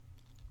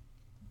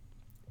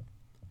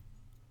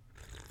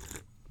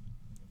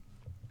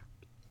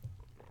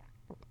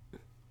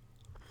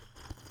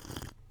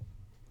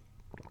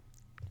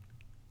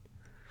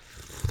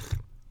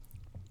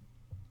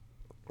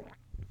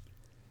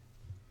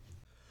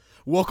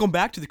Welcome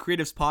back to the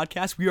Creatives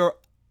Podcast. We are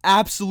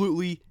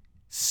absolutely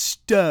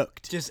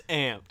stoked, Just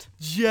amped.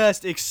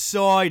 just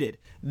excited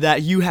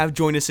that you have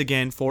joined us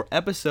again for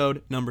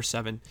episode number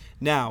 7.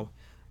 Now,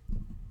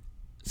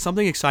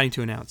 something exciting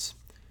to announce.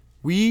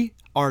 We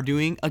are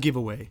doing a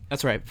giveaway.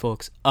 That's right,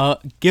 folks. A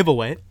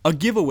giveaway. A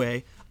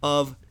giveaway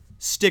of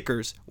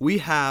stickers. We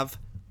have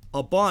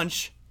a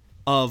bunch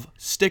of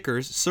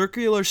stickers,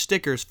 circular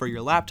stickers for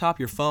your laptop,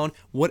 your phone,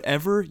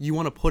 whatever you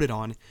want to put it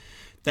on,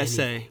 that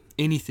say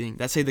anything.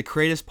 That say the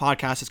Creatives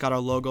Podcast. It's got our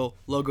logo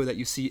that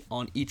you see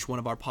on each one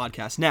of our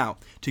podcasts. Now,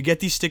 to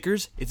get these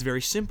stickers, it's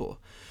very simple.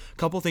 A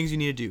couple things you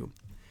need to do.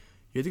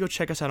 You have to go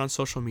check us out on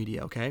social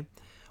media, okay?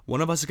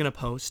 One of us is going to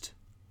post.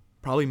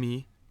 Probably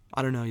me.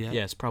 I don't know yet.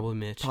 Yes, probably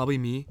Mitch. Probably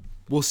me.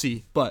 We'll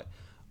see. But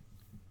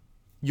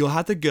you'll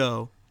have to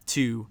go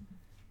to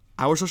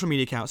our social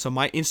media account. So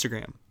my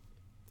Instagram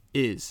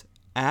is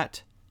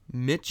at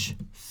Mitch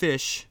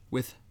Fish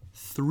with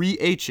 3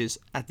 H's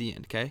at the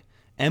end, okay?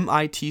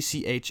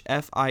 MITCHFISHHH.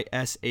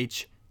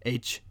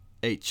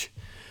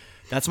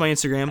 That's my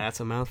Instagram. That's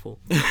a mouthful.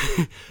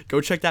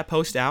 Go check that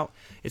post out.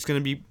 It's going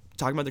to be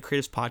talking about the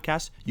Creatives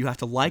Podcast. You have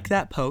to like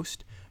that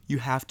post. You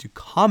have to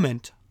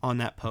comment on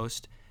that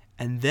post.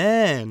 And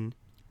then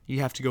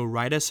you have to go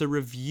write us a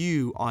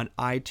review on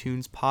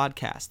iTunes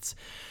Podcasts.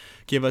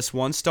 Give us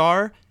 1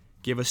 star.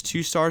 Give us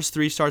 2 stars,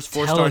 3 stars,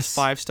 4 Tell stars, us.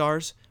 5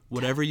 stars.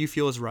 Whatever you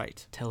feel is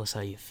right. Tell us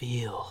how you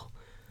feel.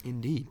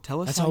 Indeed.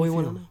 Tell us That's how all we you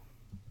want to feel. know.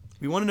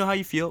 We want to know how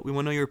you feel. We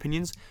want to know your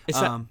opinions. It's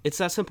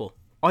that simple.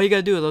 All you got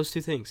to do are those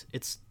 2 things.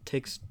 It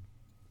takes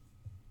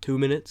 2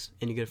 minutes,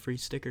 and you get a free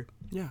sticker.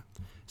 Yeah.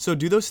 So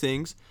do those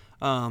things.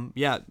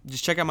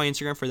 Just check out my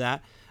Instagram for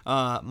that.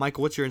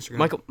 Michael, what's your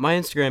Instagram? My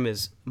Instagram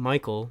is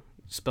Michael,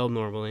 spelled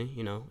normally.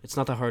 You know, it's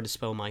not that hard to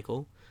spell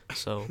Michael.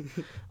 So,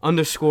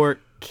 _KATH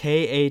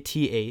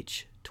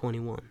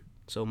 21.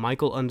 So,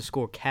 Michael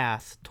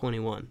 _Kath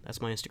 21. That's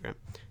my Instagram.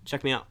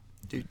 Check me out.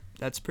 Dude,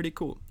 that's pretty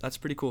cool.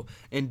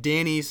 And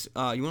Danny's,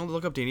 you want to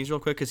look up Danny's real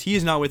quick? Because he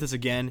is not with us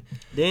again.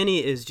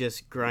 Danny is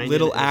just grinding.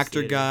 Little at this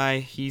actor theater. guy.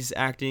 He's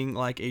acting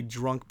like a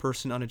drunk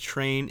person on a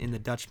train in The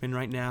Dutchman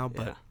right now.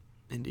 But Yeah.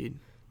 indeed.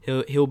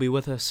 He'll be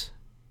with us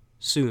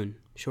soon,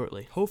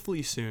 shortly.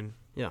 Hopefully soon.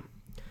 Yeah.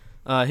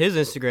 His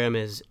Instagram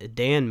is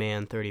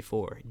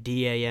DanMan34.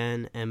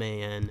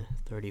 DANMAN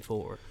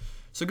 34.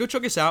 So go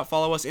check us out.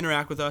 Follow us.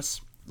 Interact with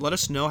us. Let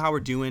us know how we're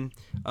doing.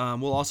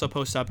 We'll also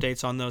post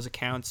updates on those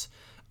accounts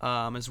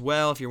as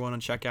well if you want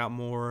to check out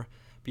more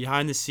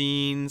behind the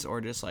scenes or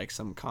just like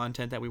some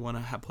content that we want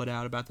to put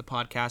out about the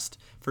podcast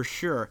for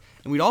sure.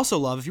 And we'd also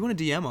love, if you want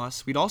to DM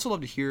us, we'd also love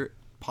to hear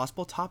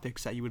possible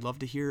topics that you would love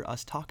to hear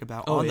us talk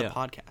about on the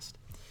podcast.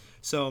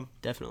 So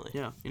Definitely.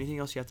 yeah, anything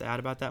else you have to add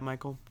about that,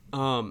 Michael?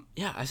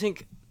 Yeah, I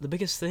think the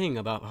biggest thing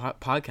about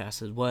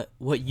podcasts is what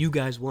you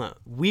guys want.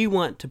 We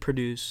want to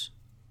produce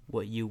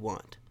what you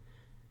want.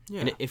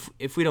 Yeah. And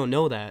if we don't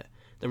know that,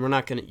 then we're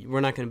not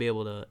gonna be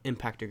able to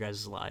impact your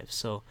guys' lives.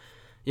 So,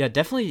 yeah,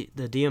 definitely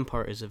the DM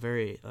part is a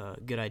very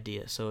good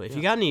idea. So if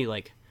you got any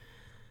like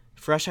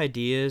fresh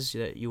ideas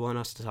that you want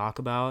us to talk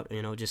about,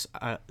 just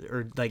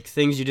or like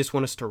things you just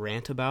want us to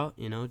rant about,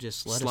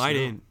 just let us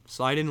know.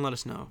 Slide in and let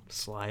us know.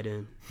 Slide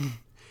in.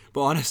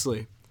 But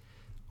honestly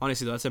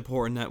though, that's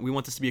important that we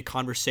want this to be a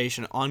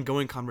conversation,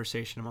 ongoing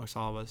conversation amongst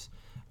all of us.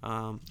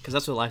 Because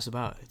that's what life's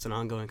about. It's an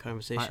ongoing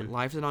conversation.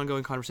 Life's an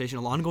ongoing conversation,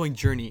 an ongoing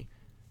journey,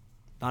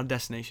 not a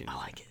destination. I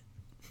like it.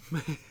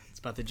 It's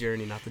about the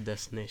journey, not the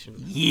destination.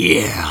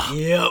 Yeah.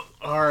 Yep.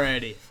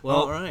 Alrighty.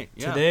 Well, All right.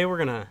 Yeah. today we're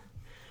gonna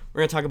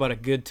talk about a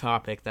good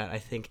topic that I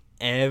think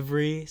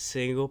every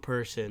single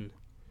person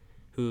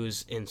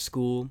who's in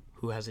school,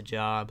 who has a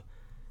job,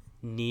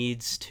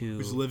 needs to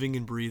Who's living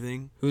and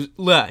breathing? who's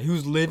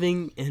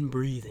living and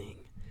breathing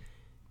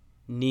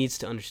needs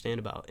to understand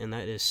about, and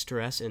that is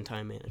stress and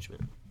time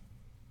management.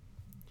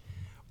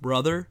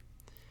 Brother,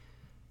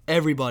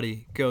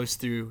 everybody goes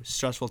through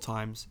stressful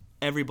times.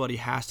 Everybody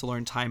has to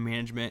learn time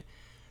management.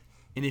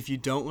 And if you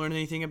don't learn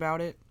anything about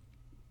it,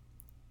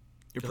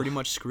 you're pretty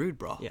much screwed,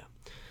 bro. Yeah.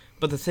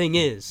 But the thing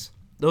is,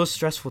 those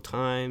stressful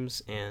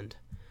times and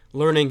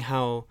learning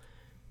how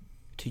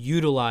to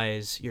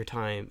utilize your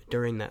time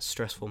during that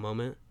stressful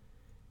moment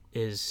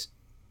is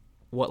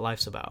what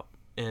life's about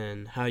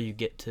and how you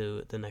get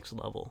to the next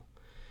level.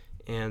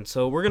 And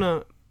so we're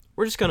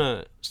just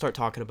gonna start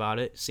talking about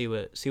it, see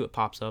what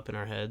pops up in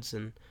our heads,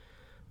 and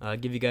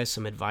give you guys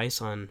some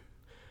advice on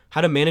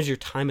how to manage your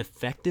time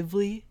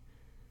effectively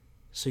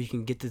so you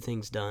can get the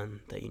things done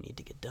that you need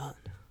to get done.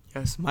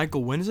 Yes,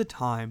 Michael, when is a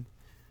time,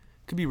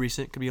 could be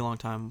recent, could be a long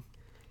time,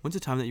 when's a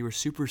time that you were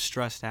super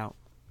stressed out?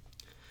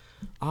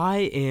 I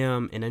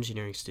am an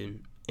engineering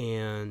student,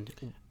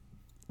 and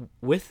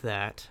with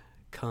that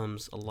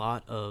comes a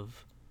lot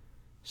of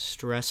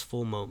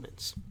stressful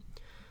moments.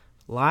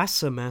 Last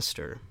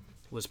semester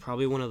was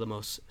probably one of the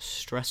most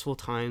stressful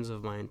times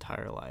of my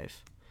entire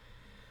life.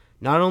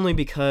 Not only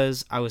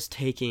because I was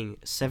taking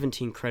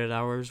 17 credit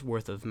hours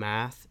worth of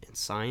math and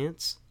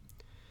science,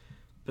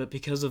 but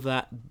because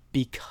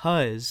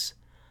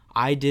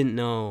I didn't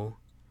know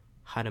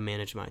how to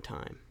manage my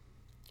time.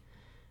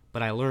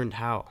 but I learned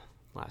how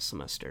last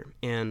semester.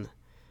 And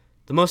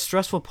the most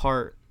stressful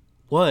part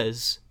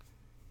was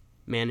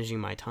managing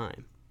my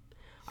time.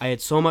 I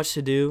had so much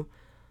to do.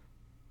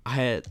 I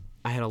had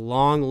a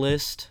long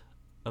list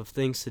of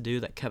things to do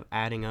that kept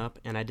adding up,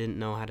 and I didn't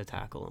know how to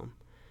tackle them.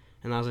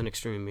 And that was an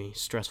extremely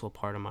stressful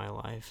part of my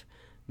life.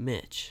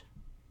 Mitch,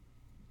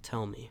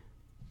 tell me,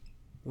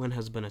 when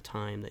has been a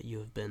time that you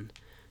have been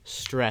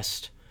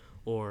stressed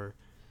or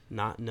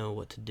not know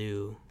what to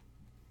do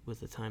with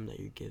the time that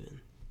you're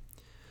given?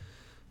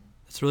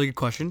 That's a really good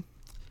question.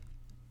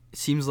 It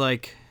seems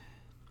like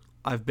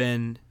I've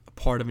been a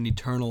part of an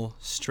eternal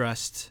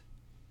stressedness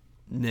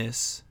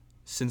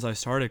since I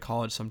started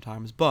college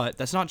sometimes, but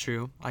that's not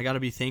true. I got to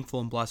be thankful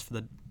and blessed for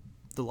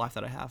the life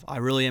that I have. I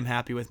really am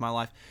happy with my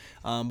life,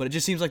 but it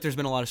just seems like there's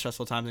been a lot of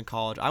stressful times in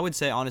college. I would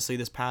say, honestly,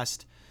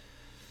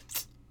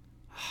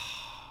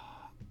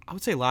 I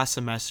would say last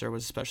semester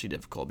was especially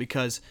difficult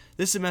because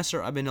this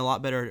semester I've been a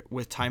lot better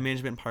with time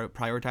management and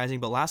prioritizing,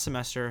 but last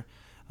semester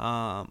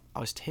I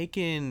was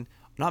taking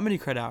not many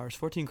credit hours,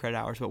 14 credit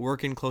hours, but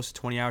working close to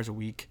 20 hours a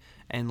week.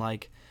 And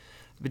like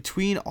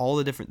between all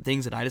the different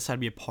things that I decided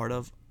to be a part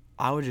of,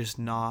 I was just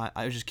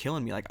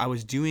killing me. Like I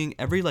was doing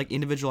every like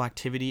individual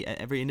activity and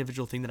every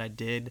individual thing that I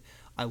did,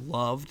 I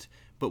loved.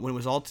 But when it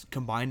was all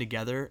combined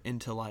together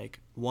into like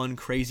one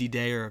crazy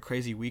day or a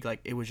crazy week,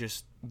 like it was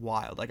just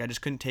wild. Like I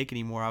just couldn't take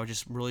anymore. I was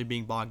just really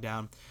being bogged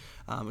down.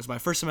 It was my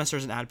first semester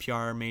as an ad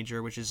PR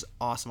major, which is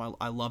awesome.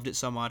 I loved it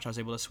so much. I was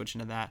able to switch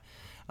into that.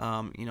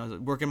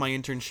 Working my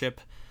internship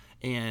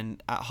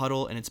and at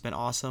Huddle, and it's been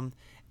awesome.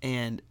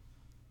 And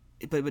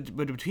but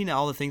between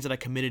all the things that I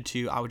committed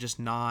to, I was just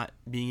not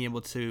being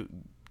able to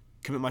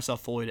commit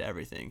myself fully to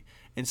everything.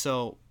 And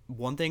so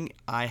one thing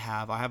I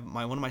have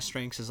one of my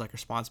strengths is like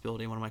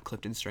responsibility, one of my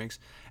Clifton strengths.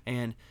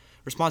 And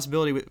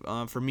responsibility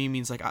for me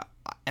means like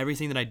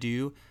everything that I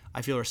do,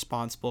 I feel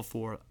responsible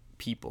for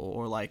people,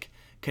 or like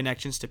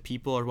connections to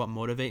people are what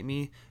motivate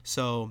me.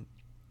 So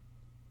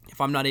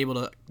if I'm not able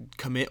to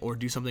commit or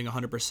do something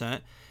 100%,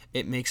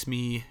 it makes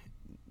my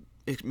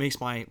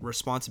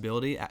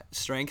responsibility at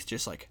strength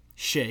just like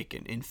shake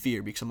and in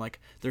fear, because I'm like,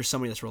 there's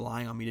somebody that's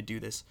relying on me to do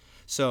this.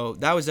 So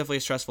that was definitely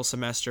a stressful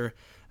semester.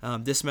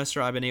 This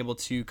semester I've been able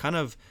to kind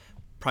of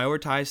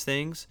prioritize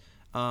things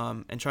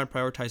and try and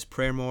prioritize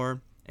prayer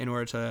more in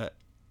order to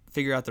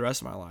figure out the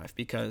rest of my life,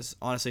 because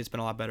honestly it's been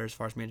a lot better as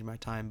far as managing my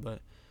time. But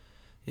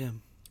yeah,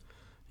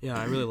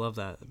 I really love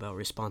that about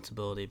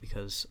responsibility,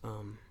 because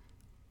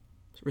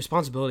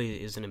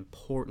responsibility is an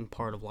important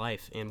part of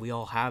life, and we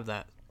all have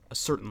a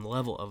certain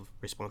level of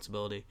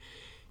responsibility.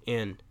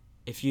 And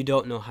if you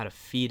don't know how to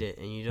feed it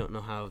and you don't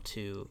know how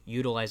to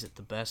utilize it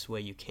the best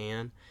way you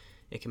can,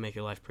 it can make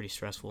your life pretty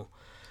stressful.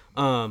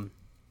 That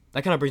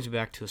kind of brings me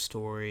back to a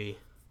story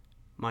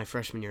my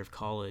freshman year of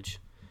college.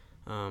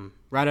 Right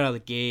out of the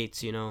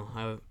gates,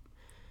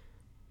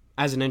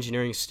 as an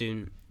engineering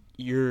student,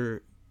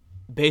 your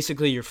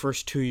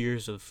first 2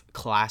 years of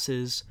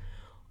classes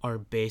are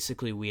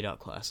basically weed out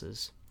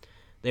classes.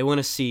 They want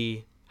to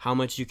see how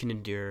much you can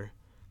endure,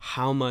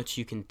 how much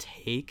you can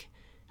take,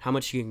 how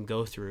much you can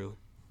go through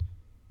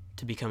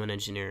to become an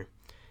engineer.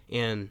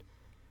 And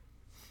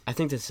I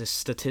think that's the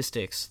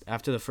statistics.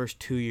 After the first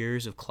 2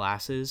 years of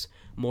classes,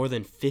 more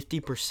than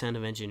 50%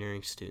 of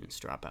engineering students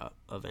drop out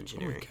of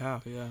engineering. Holy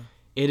cow, yeah.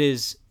 It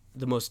is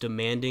the most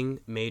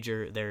demanding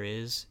major there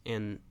is,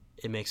 and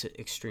it makes it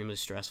extremely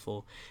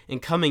stressful. And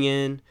coming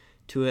in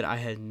to it, I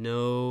had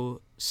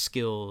no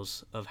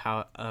skills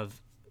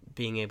of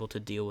being able to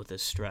deal with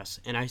this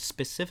stress. And I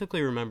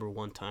specifically remember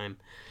one time,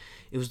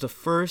 it was the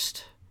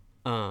first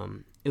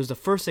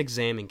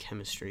exam in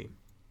chemistry.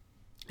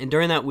 And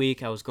during that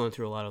week, I was going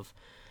through a lot of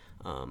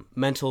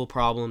mental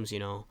problems,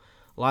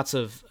 lots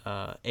of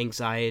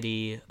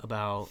anxiety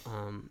about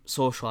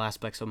social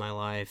aspects of my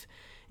life,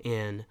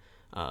 and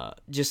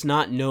just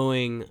not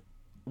knowing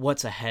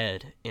what's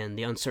ahead and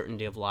the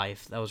uncertainty of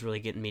life. That was really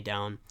getting me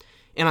down.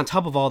 And on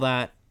top of all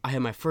that, I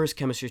had my first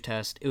chemistry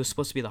test. It was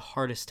supposed to be the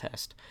hardest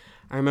test.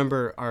 I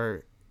remember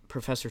our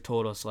professor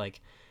told us, like,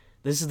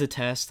 this is the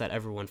test that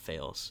everyone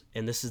fails,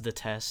 and this is the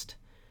test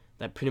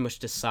that pretty much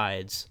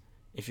decides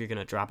if you're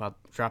gonna drop out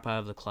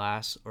of the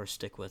class or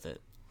stick with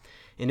it.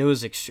 And it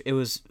was a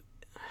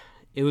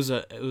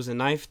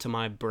knife to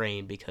my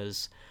brain,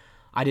 because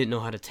I didn't know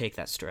how to take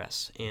that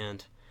stress.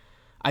 And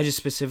I just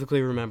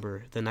specifically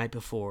remember the night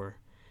before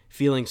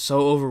feeling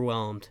so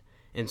overwhelmed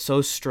and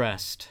so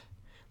stressed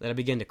that I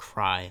began to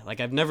cry. Like,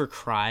 I've never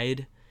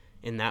cried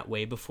in that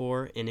way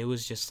before, and it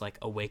was just like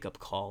a wake-up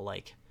call.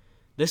 Like,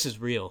 this is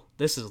real.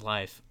 This is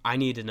life. I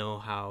need to know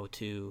how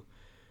to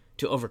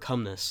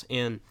overcome this.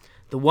 And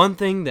the one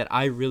thing that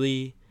I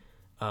really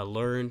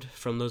learned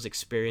from those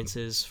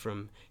experiences,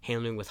 from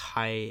handling with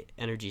high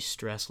energy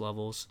stress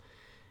levels,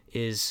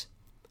 is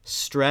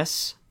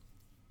stress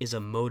is a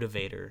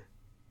motivator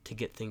to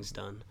get things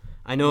done.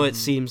 I know it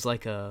seems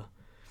like a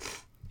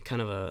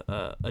kind of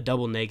a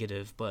double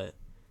negative, but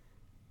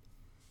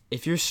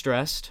if you're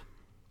stressed,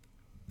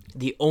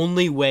 there is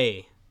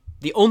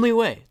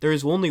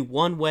only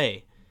one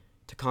way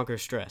to conquer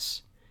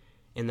stress,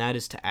 and that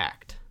is to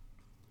act.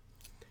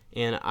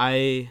 And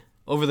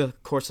over the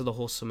course of the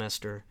whole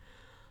semester,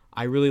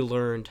 I really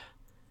learned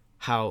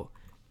how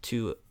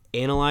to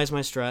analyze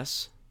my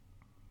stress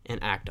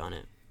and act on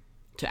it,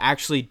 to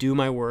actually do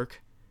my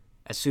work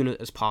as soon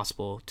as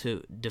possible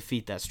to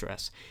defeat that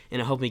stress.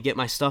 And it helped me get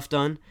my stuff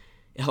done.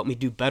 It helped me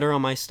do better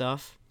on my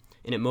stuff,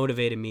 and it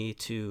motivated me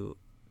to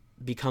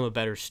become a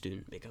better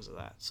student because of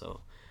that.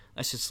 So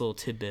that's just a little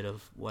tidbit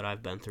of what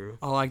I've been through.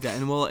 I like that.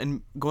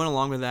 And going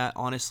along with that,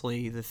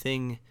 honestly,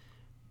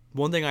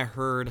 one thing I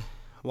heard a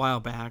while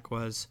back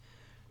was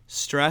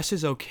stress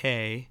is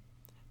okay,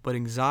 but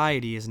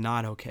anxiety is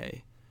not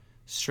okay.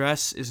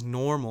 Stress is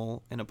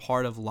normal and a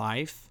part of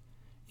life,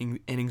 and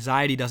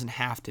anxiety doesn't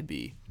have to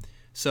be.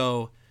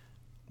 So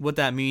what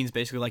that means,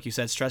 basically, like you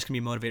said, stress can be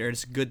a motivator.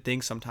 It's a good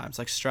thing sometimes.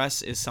 Like,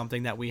 stress is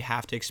something that we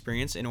have to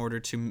experience in order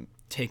to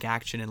take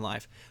action in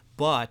life.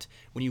 But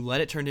when you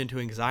let it turn into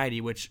anxiety,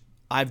 which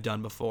I've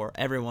done before,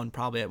 everyone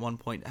probably at one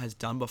point has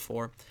done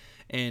before,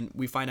 and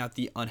we find out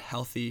the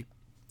unhealthy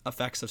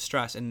effects of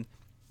stress. And,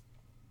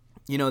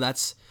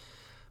 that's,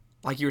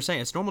 like you were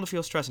saying, it's normal to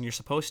feel stress, and you're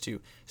supposed to.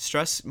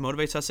 Stress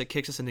motivates us. It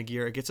kicks us into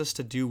gear. It gets us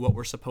to do what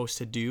we're supposed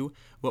to do,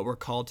 what we're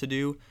called to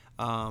do,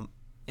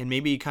 and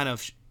maybe kind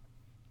of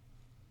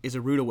is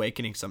a rude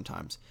awakening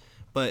sometimes.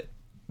 But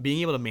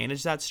being able to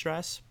manage that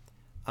stress,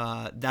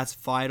 that's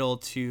vital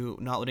to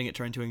not letting it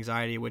turn into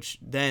anxiety, which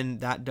then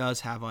that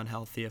does have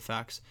unhealthy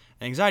effects.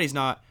 And anxiety is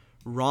not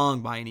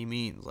wrong by any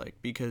means,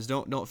 because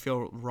don't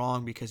feel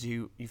wrong because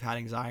you've had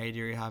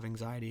anxiety or you have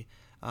anxiety.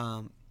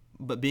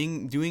 But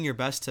doing your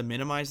best to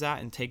minimize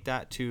that and take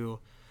that to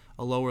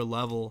a lower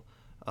level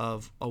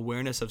of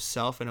awareness of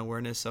self and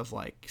awareness of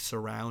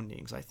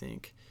surroundings, I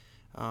think.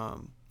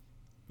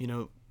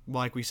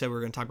 Like we said,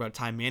 we're going to talk about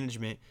time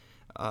management.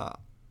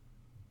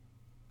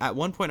 At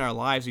one point in our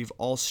lives, we've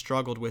all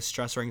struggled with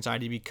stress or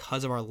anxiety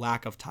because of our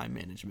lack of time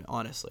management,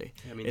 honestly.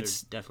 I mean,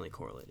 it's definitely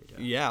correlated.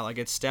 Yeah,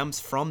 it stems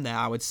from that,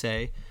 I would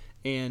say.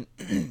 And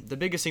the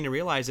biggest thing to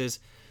realize is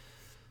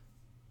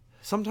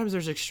sometimes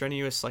there's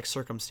extraneous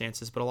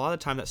circumstances, but a lot of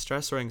the time that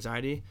stress or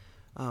anxiety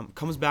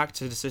comes back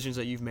to decisions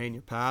that you've made in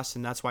your past,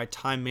 and that's why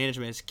time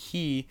management is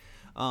key.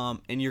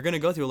 And you're going to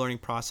go through a learning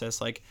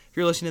process. If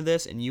you're listening to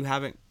this and you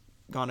haven't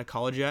gone to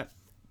college yet,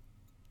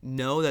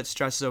 know that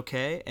stress is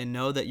okay, and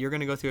know that you're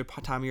going to go through a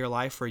time of your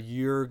life where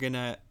you're going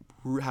to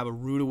have a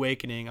rude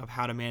awakening of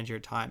how to manage your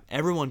time.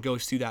 Everyone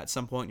goes through that at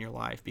some point in your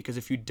life, because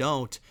if you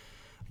don't,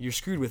 you're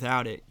screwed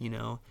without it.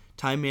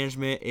 Time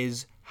management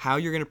is how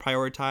you're going to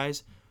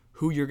prioritize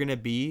who you're going to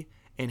be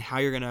and how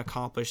you're going to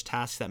accomplish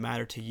tasks that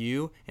matter to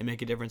you and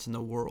make a difference in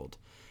the world.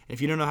 And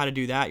if you don't know how to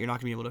do that, you're not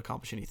going to be able to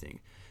accomplish anything.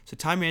 So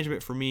time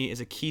management for me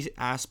is a key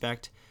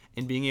aspect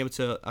in being able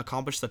to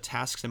accomplish the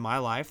tasks in my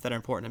life that are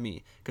important to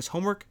me. Because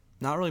homework,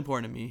 not really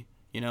important to me,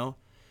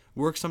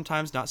 Work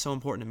sometimes not so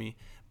important to me.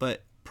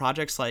 But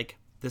projects like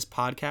this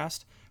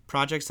podcast,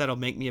 projects that'll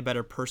make me a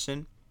better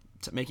person,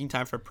 making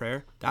time for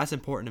prayer, that's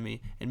important to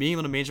me. And being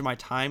able to manage my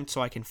time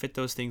so I can fit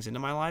those things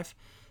into my life,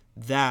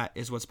 that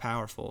is what's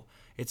powerful.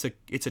 It's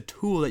a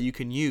tool that you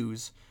can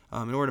use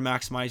in order to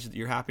maximize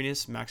your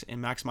happiness and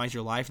maximize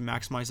your life and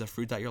maximize the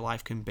fruit that your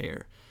life can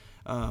bear.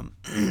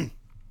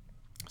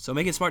 So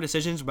making smart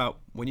decisions about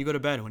when you go to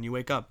bed, when you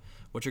wake up,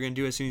 what you're going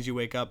to do as soon as you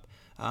wake up.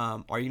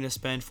 Are you going to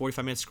spend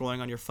 45 minutes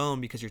scrolling on your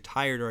phone because you're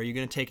tired, or are you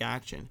going to take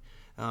action?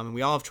 And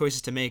we all have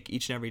choices to make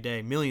each and every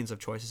day, millions of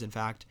choices, in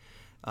fact,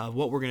 of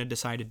what we're going to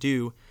decide to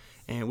do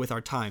and with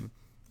our time.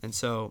 And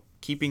so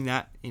keeping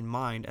that in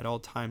mind at all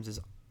times is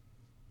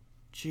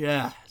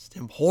just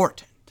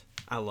important.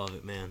 I love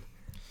it, man.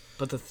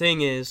 But the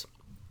thing is,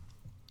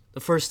 the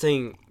first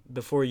thing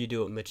before you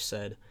do what Mitch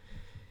said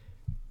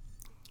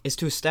is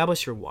to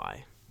establish your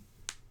why.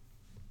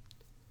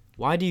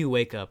 Why do you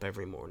wake up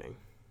every morning?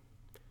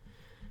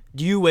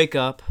 Do you wake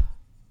up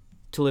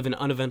to live an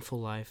uneventful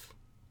life?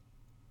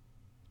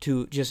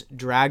 To just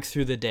drag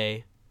through the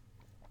day?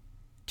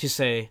 To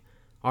say,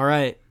 all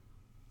right,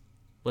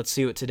 let's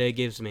see what today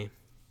gives me?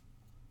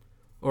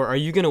 Or are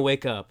you going to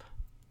wake up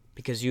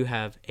because you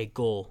have a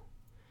goal?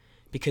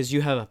 Because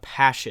you have a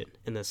passion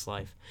in this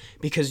life?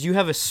 Because you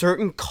have a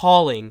certain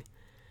calling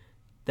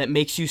that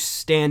makes you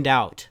stand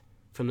out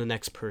from the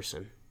next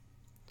person?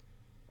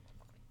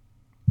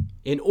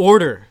 In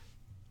order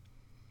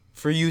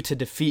for you to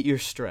defeat your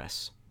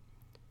stress,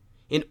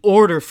 in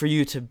order for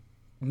you to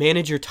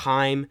manage your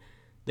time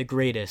the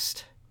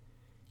greatest,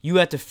 you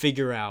have to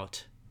figure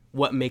out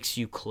what makes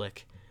you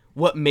click,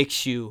 what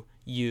makes you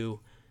you,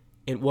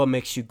 and what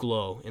makes you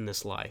glow in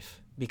this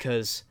life.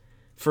 Because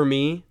for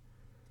me,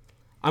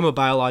 I'm a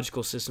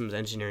biological systems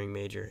engineering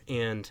major,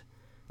 and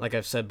like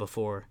I've said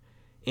before,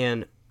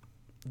 and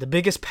the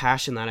biggest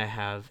passion that I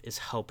have is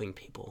helping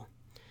people.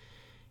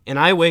 And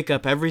I wake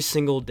up every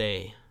single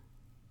day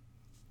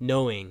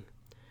knowing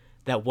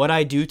that what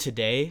I do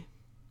today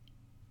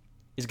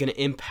is going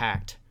to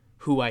impact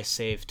who I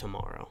save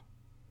tomorrow.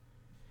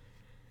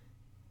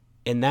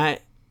 And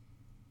that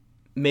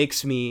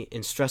makes me,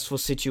 in stressful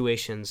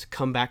situations,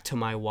 come back to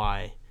my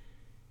why.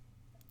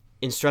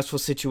 In stressful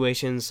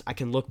situations, I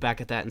can look back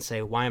at that and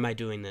say, why am I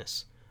doing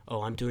this?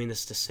 oh, I'm doing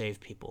this to save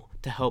people,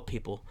 to help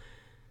people,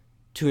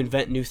 to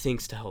invent new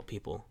things to help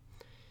people.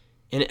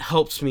 And it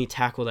helps me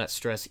tackle that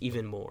stress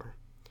even more.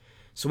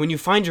 So when you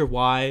find your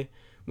why,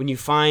 when you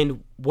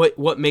find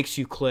what makes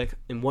you click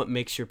and what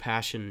makes your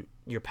passion,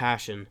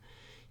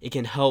 it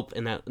can help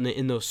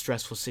in those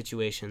stressful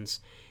situations.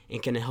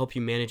 It can help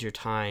you manage your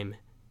time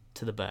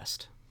to the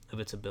best of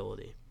its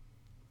ability.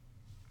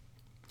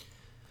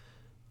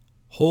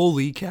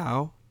 Holy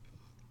cow.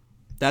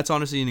 That's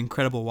honestly an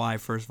incredible why,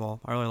 first of all.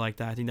 I really like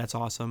that. I think that's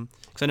awesome.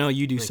 Because I know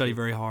you do study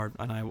very hard,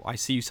 and I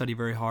see you study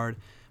very hard.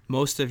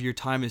 Most of your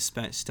time is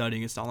spent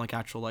studying. It's not like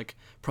actual like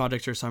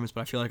projects or assignments,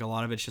 but I feel like a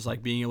lot of it's just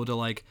like being able to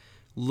like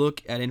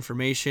look at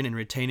information and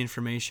retain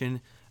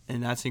information,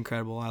 and that's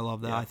incredible. I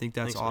love that. Yeah, I think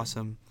that's thanks, man.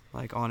 awesome.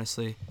 Like,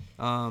 honestly.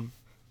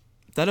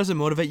 If that doesn't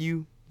motivate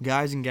you,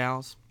 guys and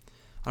gals,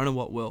 I don't know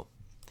what will.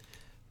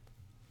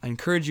 I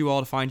encourage you all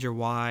to find your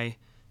why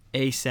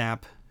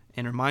ASAP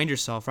and remind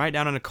yourself, write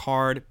down on a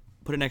card,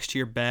 put it next to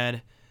your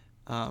bed.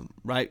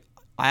 Right,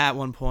 I at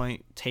one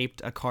point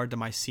taped a card to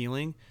my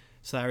ceiling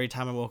so that every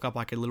time I woke up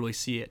I could literally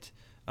see it,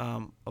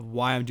 of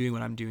why I'm doing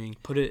what I'm doing.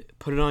 Put it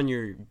on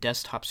your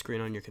desktop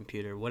screen on your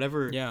computer,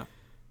 whatever's Your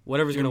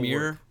gonna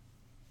mirror,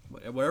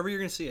 work. wherever you're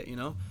gonna see it.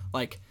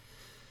 Like,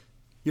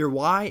 your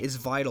why is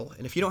vital,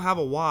 and if you don't have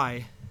a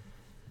why,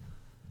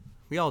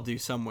 we all do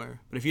somewhere.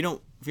 But if you're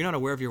not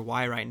aware of your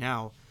why right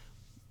now,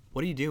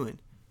 what are you doing?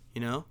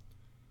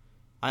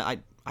 I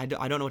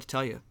don't know what to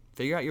tell you.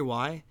 Figure out your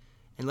why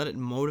and let it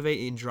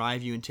motivate and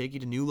drive you and take you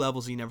to new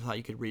levels that you never thought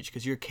you could reach,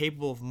 because you're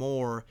capable of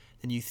more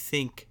than you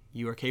think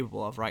you are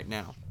capable of right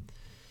now.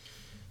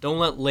 Don't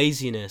let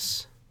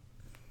laziness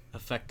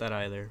affect that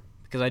either,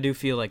 because I do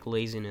feel like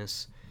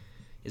laziness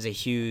is a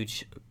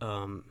huge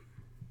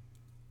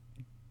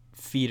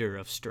feeder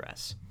of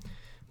stress.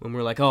 When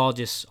we're like, oh,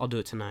 I'll do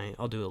it tonight,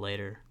 I'll do it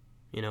later,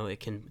 it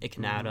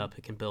can add up,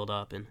 it can build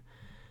up, and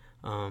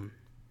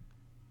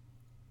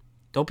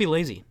don't be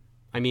lazy.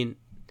 I mean,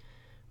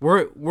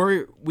 we're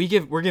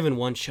given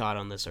one shot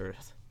on this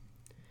earth,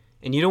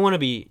 and you don't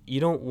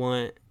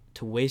want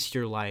to waste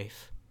your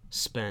life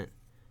spent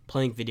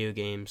playing video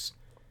games,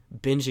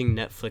 binging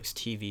Netflix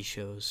TV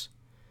shows,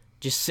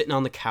 just sitting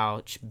on the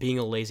couch, being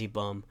a lazy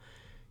bum.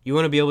 You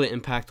want to be able to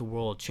impact the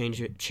world,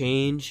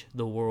 change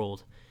the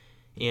world,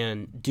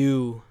 and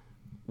do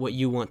what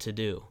you want to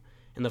do.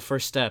 And the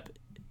first step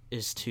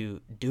is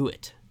to do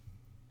it.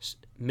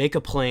 Make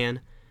a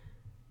plan,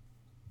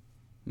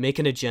 make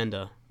an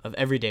agenda of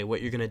every day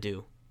what you're going to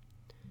do,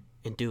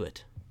 and do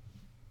it.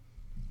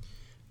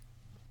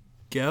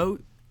 Go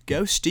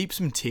steep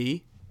some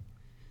tea.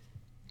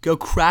 Go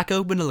crack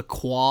open a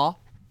LaCroix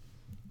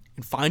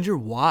and find your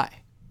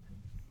why.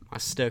 My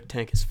stoke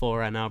tank is full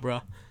right now,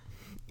 bro.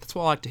 That's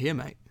what I like to hear,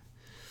 mate.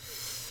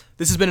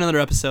 This has been another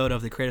episode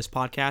of the Creatives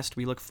Podcast.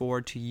 We look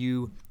forward to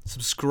you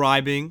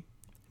subscribing,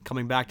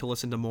 coming back to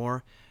listen to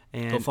more.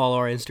 And go follow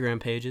our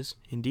Instagram pages.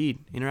 Indeed.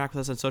 Interact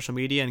with us on social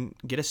media and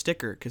get a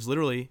sticker, because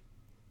literally,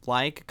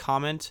 like,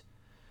 comment,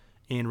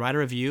 and write a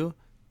review.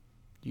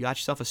 You got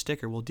yourself a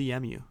sticker. We'll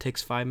DM you.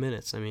 Takes 5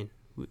 minutes. I mean,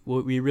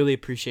 we really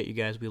appreciate you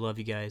guys. We love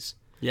you guys.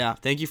 Yeah.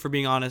 Thank you for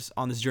being honest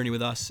on this journey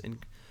with us.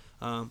 And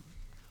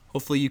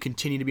hopefully you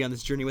continue to be on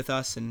this journey with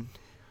us. And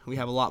we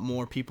have a lot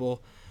more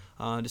people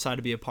decide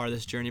to be a part of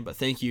this journey. But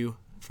thank you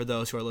for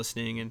those who are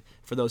listening and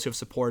for those who have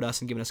supported us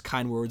and given us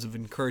kind words of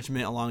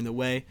encouragement along the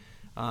way.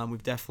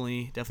 We've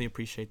definitely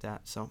appreciate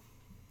that. So,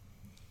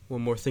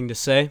 one more thing to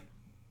say.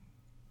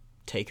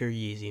 Take her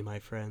easy, my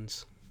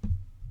friends.